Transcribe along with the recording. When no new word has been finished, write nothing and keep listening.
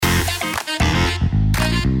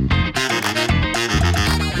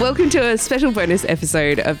Welcome to a special bonus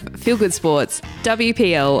episode of Feel Good Sports.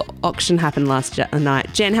 WPL auction happened last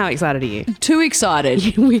night. Jen, how excited are you? Too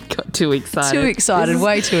excited. We got too excited. Too excited.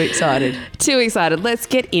 Way too excited. Too excited. Let's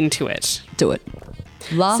get into it. Do it.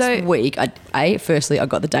 Last week, firstly, I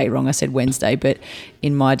got the date wrong. I said Wednesday, but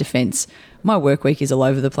in my defence, my work week is all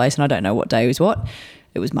over the place and I don't know what day was what.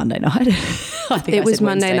 It was Monday night. It was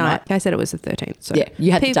Monday night. I said it was the 13th. So. Yeah,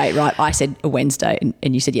 you had the date right. I said a Wednesday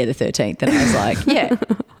and you said, yeah, the 13th. And I was like, yeah,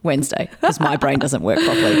 Wednesday, because my brain doesn't work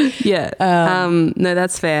properly. Yeah. No,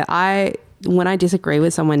 that's fair. When I disagree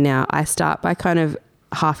with someone now, I start by kind of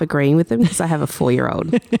half agreeing with them because I have a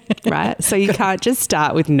 4-year-old, right? So you can't just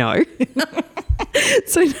start with no.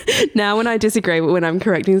 So now when I disagree, when I'm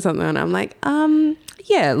correcting something, I'm like,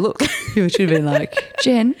 yeah, look. You should have been like,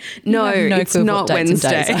 Jen, no it's not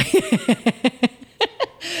Wednesday.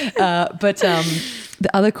 But the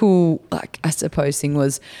other cool, I suppose, thing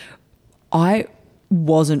was I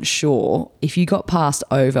wasn't sure if you got passed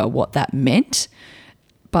over what that meant,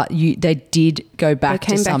 but they did go back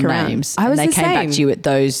to some names. They came back to you at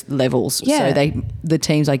those levels. Yeah. So the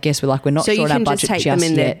teams, I guess, were like, we're not sure on our budget just yet. So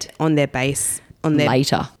you can just take them on their base, on their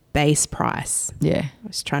later base price. Yeah. I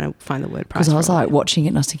was trying to find the word price. Because I was like watching it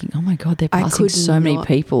and I was thinking, oh my God, they're passing so many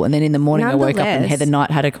people. And then in the morning I woke up and Heather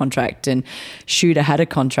Knight had a contract and Shooter had a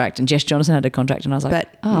contract and Jess Johnson had a contract and I was like,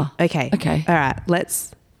 okay. All right,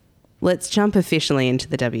 let's jump officially into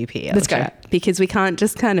the WPL. Let's go. Because we can't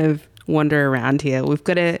just kind of wander around here. We've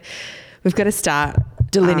got to start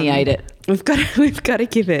delineate it. We've got to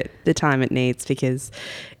give it the time it needs because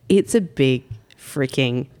it's a big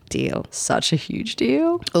freaking deal. Such a huge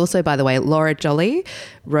deal. Also, by the way, Laura Jolly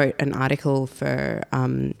wrote an article for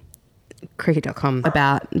cricket.com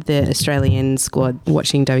about the Australian squad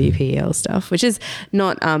watching WPL stuff, which is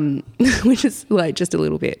not which is like just a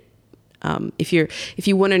little bit if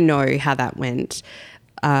you want to know how that went,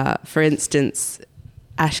 for instance,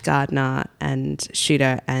 Ash Gardner and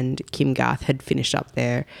Shooter and Kim Garth had finished up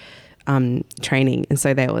their training, and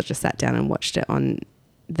so they all just sat down and watched it on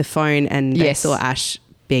the phone, and they saw Ash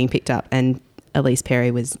being picked up and Elise Perry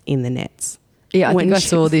was in the nets. Yeah, I think I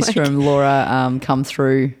saw this from Laura come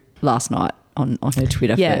through last night on her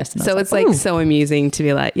Twitter first. So it's like so amusing to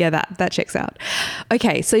be like, yeah, that checks out.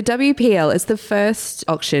 Okay, so WPL is the first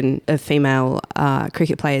auction of female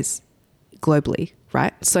cricket players globally,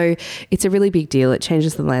 right? So it's a really big deal. It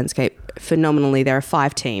changes the landscape phenomenally. There are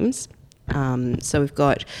 5 teams. So we've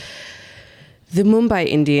got the Mumbai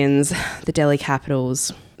Indians, the Delhi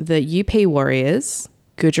Capitals, the UP Warriors,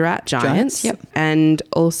 Gujarat Giants, and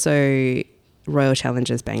also Royal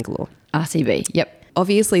Challengers Bangalore. RCB, yep.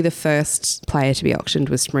 Obviously, the first player to be auctioned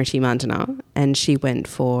was Smriti Mandana, and she went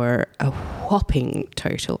for a whopping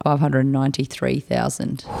total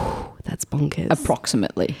 593,000. That's bonkers.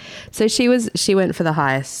 Approximately. So she went for the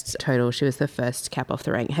highest total. She was the first cap off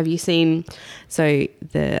the rank. Have you seen? So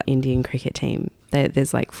the Indian cricket team,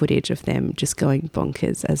 there's like footage of them just going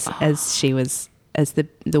bonkers as she was. As the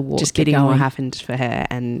bidding war happened for her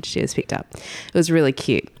and she was picked up. It was really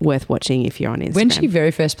cute, worth watching if you're on Instagram. When she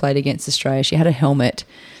very first played against Australia, she had a helmet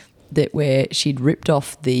where she'd ripped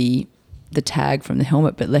off the tag from the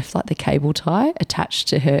helmet but left like the cable tie attached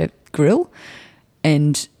to her grill,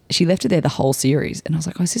 and she left it there the whole series. And I was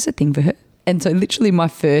like, oh, is this a thing for her? And so literally my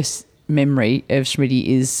first memory of Smriti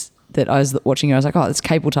is that I was watching her, I was like, oh, it's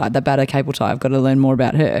cable tie, that bad a cable tie, I've got to learn more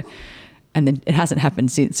about her. And then it hasn't happened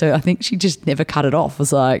since. So I think she just never cut it off. I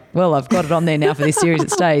was like, well, I've got it on there now for this series. It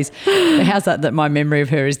stays. But how's that my memory of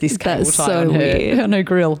her is this cable tie on her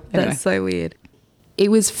grill. Anyway. That's so weird.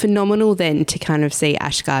 It was phenomenal then to kind of see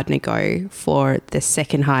Ash Gardner go for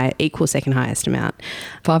the equal second highest amount.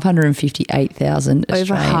 558,000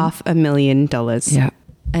 Over $500,000. Yeah.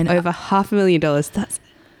 And over $500,000. That's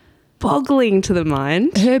boggling to the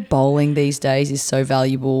mind. Her bowling these days is so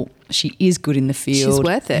valuable. She is good in the field. She's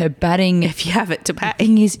worth it. Her batting, if you have it to bat. The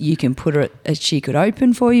thing is, you can put her she could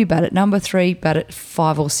open for you, bat at number 3, bat at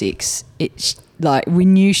 5 or 6. We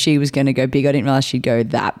knew she was going to go big. I didn't realise she'd go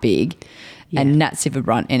that big. Yeah. And Nat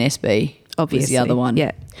Silverbrunt, NSB, obviously, was the other one.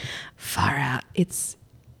 Yeah. Far out. It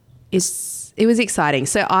was exciting.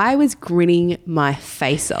 So I was grinning my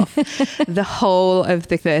face off the whole of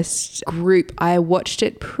the first group. I watched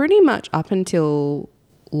it pretty much up until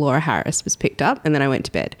Laura Harris was picked up, and then I went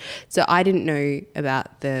to bed. So I didn't know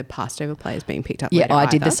about the passed over players being picked up. Yeah, I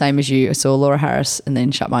did the same as you. I saw Laura Harris and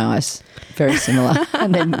then shut my eyes. Very similar.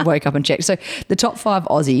 And then woke up and checked. So the top 5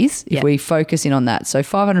 Aussies, if we focus in on that. So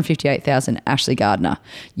 558,000, Ashley Gardner.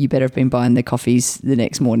 You better have been buying the coffees the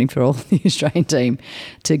next morning for all the Australian team,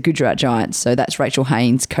 to Gujarat Giants. So that's Rachel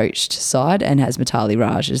Haynes' coached side and has Mitali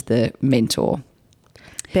Raj as the mentor.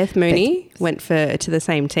 Beth Mooney went to the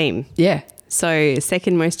same team. Yeah. So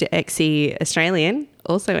second most XC Australian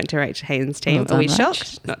also went to Rachel Haynes' team. Well Are we done, Rach.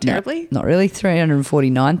 shocked? Not terribly. No, not really.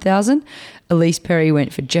 349,000. Elise Perry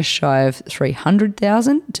went for just shy of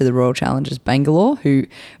 300,000 to the Royal Challengers Bangalore, who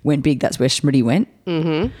went big. That's where Smritty went.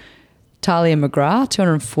 Mm-hmm. Talia McGrath,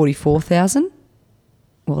 244,000.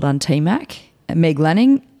 Well done, T-Mac. And Meg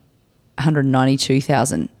Lanning,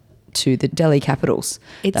 192,000 to the Delhi Capitals.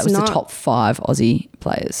 That was the top 5 Aussie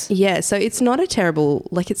players. Yeah, so it's not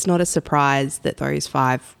it's not a surprise that those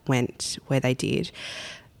 5 went where they did.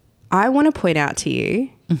 I want to point out to you,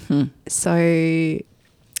 so a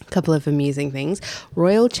couple of amusing things.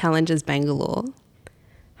 Royal Challengers Bangalore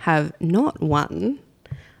have not 1,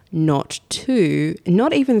 not 2,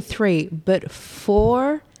 not even 3, but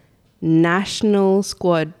 4 national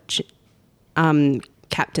squad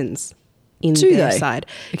captains in their side.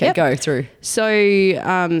 Okay, go through.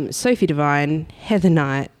 So Sophie Devine, Heather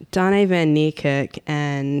Knight, Dane Van Niekerk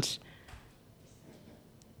and...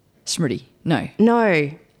 Smritty. No.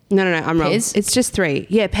 I'm wrong. Pez? It's just 3.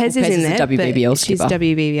 Yeah, Pez is in there. The WBBL she's skipper.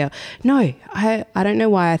 WBBL. No, I don't know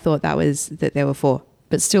why I thought that there were 4.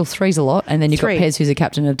 But still, 3's a lot. And then you've got 3. Pez, who's a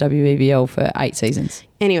captain of WBBL for 8 seasons.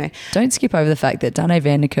 Anyway. Don't skip over the fact that Dane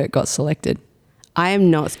Van Niekerk got selected. I am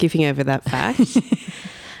not skipping over that fact.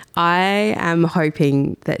 I am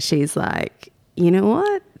hoping that she's like, you know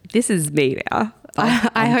what? This is me now.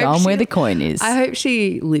 I'm going where the coin is. I hope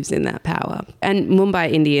she lives in that power. And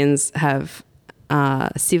Mumbai Indians have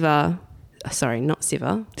Siva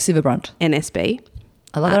Brunt. NSB.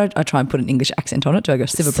 I love that I try and put an English accent on it. Do I go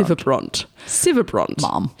Siva Brunt? Siva Brunt.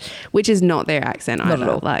 Mum. Which is not their accent either. Not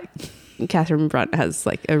at all. Like, Catherine Brunt has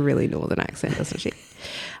like a really northern accent, doesn't she?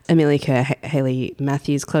 Amelia Kerr, Hayley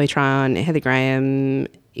Matthews, Chloe Tryon, Heather Graham,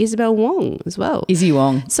 Isabel Wong as well. Izzy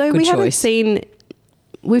Wong. So Good choice.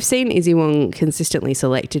 We've seen Izzy Wong consistently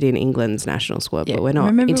selected in England's national squad, but we're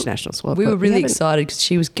not international squad. We were really excited because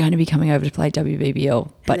she was going to be coming over to play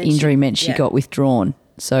WBBL, but injury meant she got withdrawn.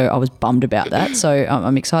 So I was bummed about that. So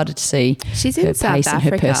I'm excited to see she's her in South pace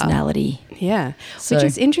Africa. and her personality. Yeah, which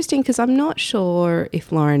is interesting because I'm not sure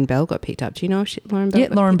if Lauren Bell got picked up. Do you know if Lauren Bell? Yeah,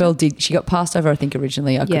 Lauren Bell did. She got passed over, I think,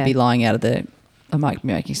 originally. I could be lying out of the... I might be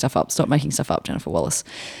making stuff up. Stop making stuff up, Jennifer Wallace.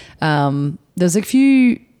 There's a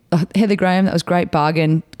few... Heather Graham, that was great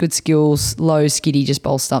bargain, good skills, low, skiddy, just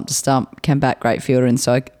bowl stump to stump, came back, great fielder. And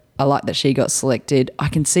so I like that she got selected. I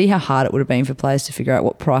can see how hard it would have been for players to figure out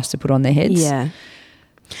what price to put on their heads. Yeah.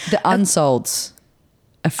 The unsolds,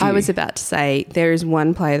 a few. I was about to say, there is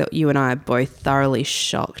one player that you and I are both thoroughly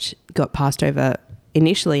shocked got passed over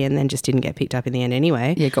initially and then just didn't get picked up in the end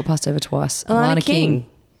anyway. Yeah, got passed over twice. Alana King.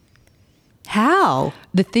 How?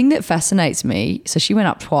 The thing that fascinates me, so she went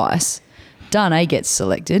up twice. Dane gets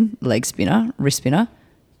selected, leg spinner, wrist spinner.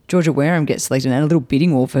 Georgia Wareham gets selected, and a little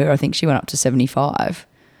bidding war for her. I think she went up to 75.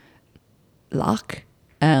 Luck.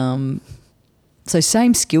 So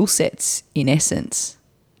same skill sets in essence,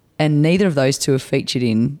 and neither of those two have featured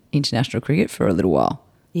in international cricket for a little while.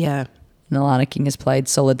 Yeah. And Alana King has played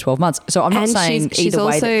solid 12 months. So I'm not saying she's either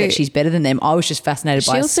way also, that she's better than them. I was just fascinated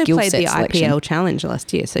by a skill set selection. She also played the IPL Challenge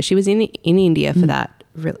last year. So she was in India for that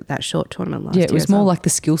short tournament last year. Yeah, it was more like the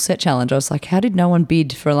skill set challenge. I was like, how did no one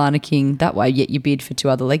bid for Alana King that way, yet you bid for 2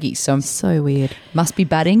 other leggies? So weird. Must be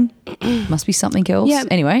batting. Must be something else. Yeah.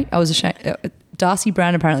 Anyway, I was ashamed. Darcy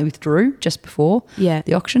Brown apparently withdrew just before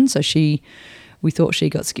the auction. So we thought she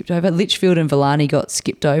got skipped over. Litchfield and Villani got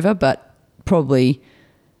skipped over, but probably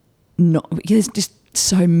not. There's just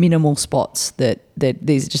so minimal spots that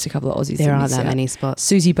these are just a couple of Aussies. There aren't that many spots.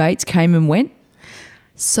 Susie Bates came and went.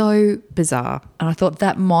 So bizarre. And I thought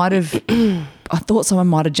that might have, I thought someone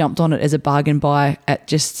might have jumped on it as a bargain buy at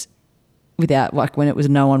just without, like when it was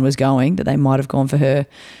no one was going, that they might have gone for her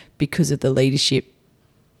because of the leadership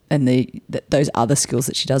and those other skills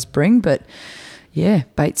that she does bring. But yeah,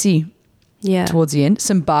 Batesy towards the end.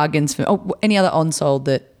 Some bargains for, any other unsold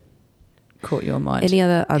that caught your mind? Any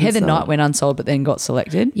other unsold? Heather Knight went unsold but then got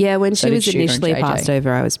selected. Yeah, when she was Shooter initially and JJ. passed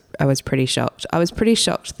over, I was pretty shocked. I was pretty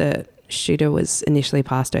shocked that Shooter was initially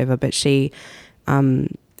passed over, but she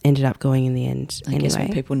ended up going in the end anyway. I guess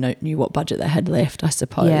when people knew what budget they had left, I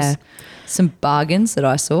suppose. Yeah. Some bargains that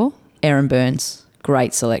I saw. Aaron Burns,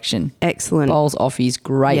 great selection. Excellent. Bowls offies,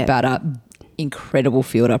 great batter, incredible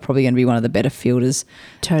fielder, probably going to be one of the better fielders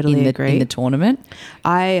Totally in the tournament.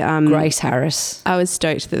 Grace Harris. I was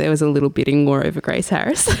stoked that there was a little bidding war over Grace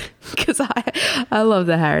Harris because I love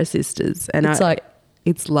the Harris sisters, and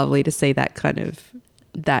it's lovely to see that kind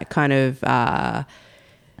of a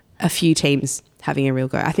few teams having a real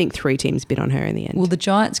go. I think 3 teams bid on her in the end. Well, the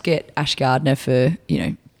Giants get Ash Gardner for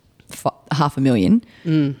 $500,000,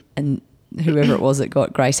 and whoever it was that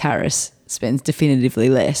got Grace Harris spends definitively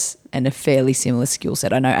less and a fairly similar skill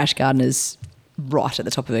set. I know Ash Gardner's right at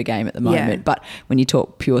the top of her game at the moment, but when you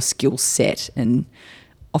talk pure skill set and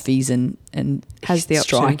offies and has the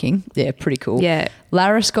striking, pretty cool. Yeah.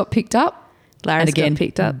 Laris got picked up. Laris got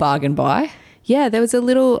picked up. Bargain buy. Yeah, there was a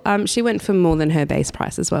little, she went for more than her base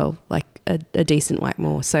price as well, like a decent whack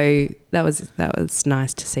more. So that was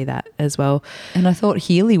nice to see that as well. And I thought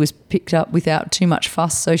Healy was picked up without too much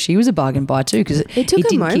fuss, so she was a bargain buy too, because it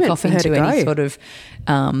didn't kick off into any sort of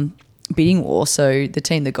bidding war. So the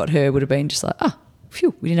team that got her would have been just like,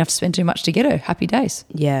 phew, we didn't have to spend too much to get her. Happy days.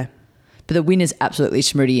 Yeah. But the winners absolutely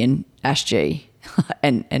Smriti and Ash G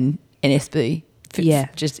and NSB. Yeah.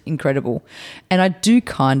 Just incredible. And I do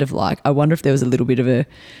kind of like, I wonder if there was a little bit of a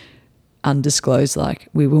undisclosed, like,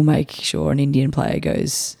 we will make sure an Indian player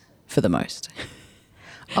goes for the most.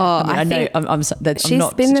 Oh, I know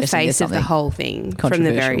she's been the face of the whole thing from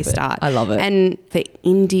the very start. I love it. And the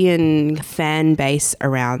Indian fan base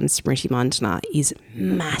around Smriti Mandana is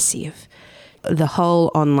massive. The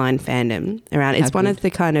whole online fandom around, it's one of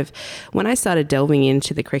the kind of, when I started delving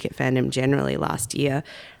into the cricket fandom generally last year,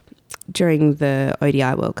 during the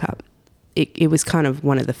ODI World Cup, it was kind of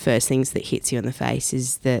one of the first things that hits you in the face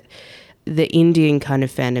is that the Indian kind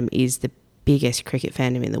of fandom is the biggest cricket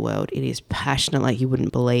fandom in the world. It is passionate like you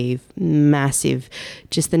wouldn't believe, massive.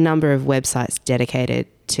 Just the number of websites dedicated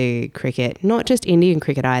to cricket, not just Indian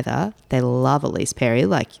cricket either. They love Elise Perry,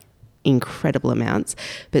 like incredible amounts.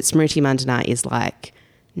 But Smriti Mandana is like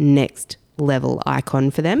next level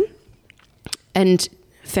icon for them. And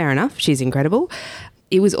fair enough, she's incredible.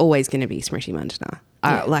 It was always going to be Smriti Mandana.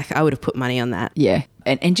 Yeah. I would have put money on that. Yeah.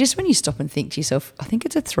 And just when you stop and think to yourself, I think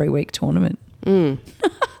it's a 3-week tournament.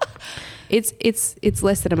 It's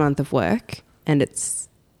less than a month of work, and it's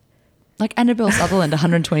like Annabelle Sutherland,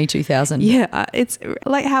 122,000. Yeah, it's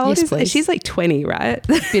like, how old is please. she's like 20, right?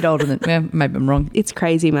 A bit older than maybe I'm wrong. It's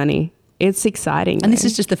crazy money. It's exciting. And this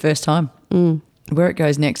is just the first time. Where it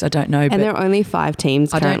goes next, I don't know. And there are only 5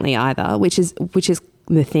 teams currently either, which is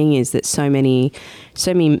the thing is that so many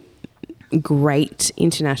great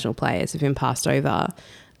international players have been passed over.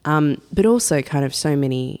 But also kind of so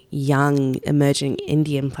many young emerging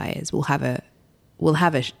Indian players will have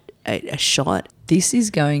a shot. This is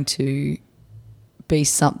going to be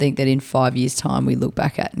something that in 5 years' time we look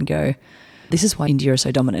back at and go, this is why India are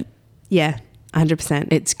so dominant. Yeah, 100%.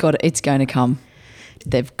 It's going to come.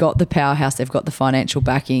 They've got the powerhouse. They've got the financial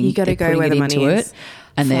backing. You got to go where the money is.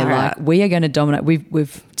 And they're like, we are going to dominate.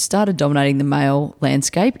 We've started dominating the male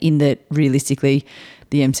landscape in that realistically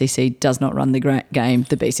the MCC does not run the game,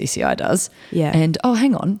 the BCCI does. Yeah. And,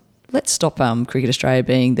 hang on, let's stop Cricket Australia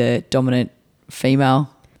being the dominant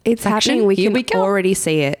female. It's happening. We can already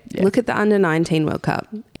see it. Yeah. Look at the Under-19 World Cup.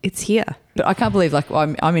 It's here. But I can't believe, like,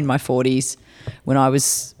 I'm in my 40s. When I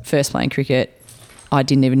was first playing cricket, I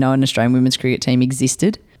didn't even know an Australian women's cricket team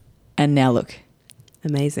existed. And now look.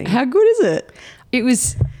 Amazing. How good is it? It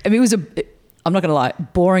was I'm not going to lie,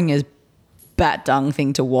 boring as bat dung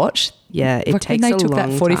thing to watch. Yeah, it takes a long time. When they took that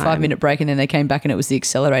 45-minute break and then they came back and it was the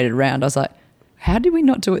accelerated round, I was like, how did we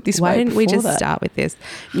not do it this way? Why didn't we just start with this?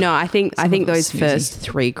 No, I think those first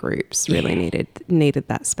 3 groups really needed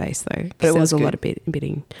that space though. But there was a lot of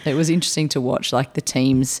bidding. It was interesting to watch, like the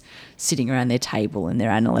teams sitting around their table and their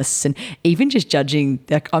analysts, and even just judging.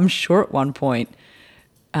 Like, I'm sure at one point,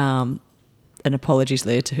 and apologies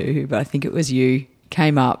Leah to who, but I think it was you,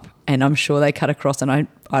 came up and I'm sure they cut across, and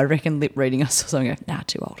I reckon lip reading us or something. Go,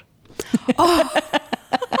 too old. Oh.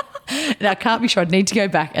 And I can't be sure. I'd need to go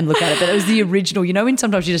back and look at it. But it was the original. You know, when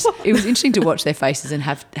sometimes it was interesting to watch their faces and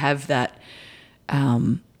have that,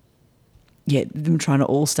 them trying to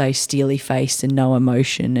all stay steely faced and no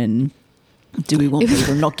emotion, and do we want people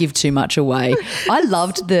to not give too much away? I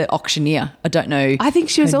loved the auctioneer. I don't know. I think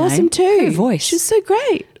she was awesome too. Her voice. She was so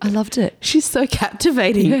great. I loved it. She's so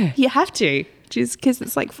captivating. Yeah. You have to. Just because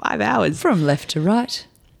it's like 5 hours. From left to right.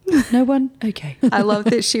 No one? Okay. I love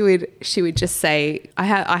that she would just say, I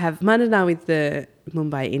have Mandana with the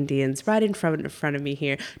Mumbai Indians right in front of me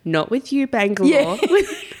here. Not with you, Bangalore. Yeah.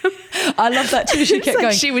 I love that too. She kept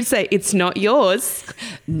going. She would say, it's not yours.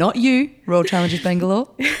 Not you, Royal Challengers Bangalore.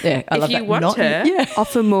 Yeah, I love that. If you want not her,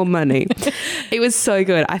 offer more money. It was so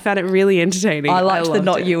good. I found it really entertaining. I liked the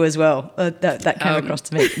not you as well. That came across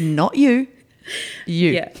to me. Not you.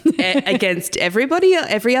 You. Yeah. Against everybody,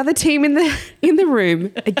 every other team in the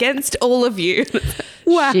room, against all of you.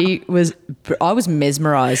 Wow. I was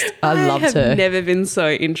mesmerised. I loved her. I've never been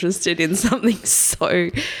so interested in something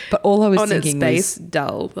so But all I was on thinking its was,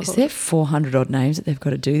 dull. Is there 400 odd names that they've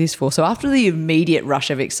got to do this for? So after the immediate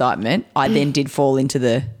rush of excitement, I then did fall into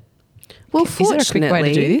the, well, is there a quick way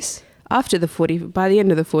to do this? after by the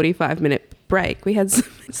end of the 45-minute break, we had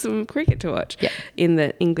some cricket to watch in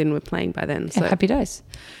that England were playing by then. So happy days.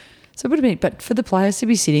 So it would have been, but for the players to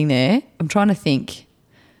be sitting there, I'm trying to think,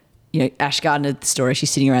 Ash Gardner, the story, she's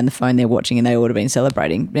sitting around the phone there watching and they would have been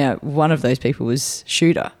celebrating. Now, one of those people was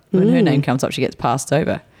Shooter. When her name comes up, she gets passed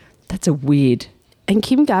over. That's a weird. And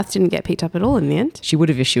Kim Garth didn't get picked up at all in the end. She would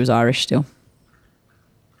have if she was Irish still.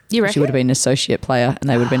 You reckon? She would have been an associate player and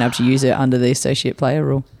they would have been able to use her under the associate player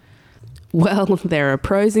rule. Well, there are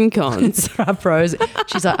pros and cons. There are pros.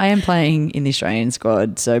 She's like, I am playing in the Australian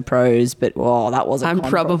squad, so pros, but that was a I'm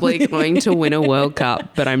probably going to win a World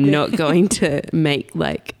Cup, but I'm not going to make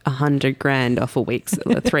like $100,000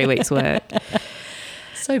 off 3 weeks work.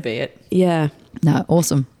 So be it. Yeah. No,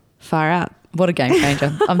 awesome. Far out. What a game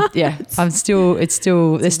changer. There's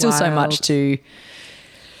still so much to,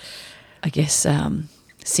 I guess,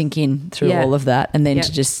 sink in through all of that, and then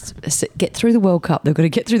to just get through the World Cup. They've got to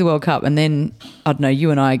get through the World Cup, and then I don't know,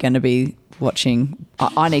 you and I are going to be watching.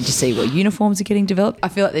 I need to see what uniforms are getting developed. I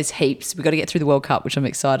feel like there's heaps. We've got to get through the World Cup, which I'm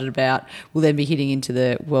excited about. We'll then be hitting into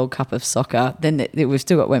the World Cup of soccer. Then we've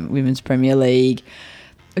still got Women's Premier League.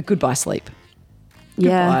 A goodbye sleep.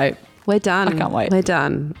 Yeah. We're done. I can't wait. We're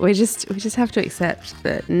done. We just have to accept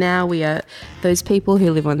that now we are those people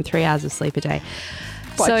who live on 3 hours of sleep a day.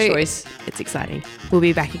 By choice. It's exciting. We'll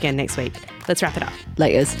be back again next week. Let's wrap it up.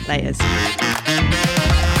 Laters. Laters.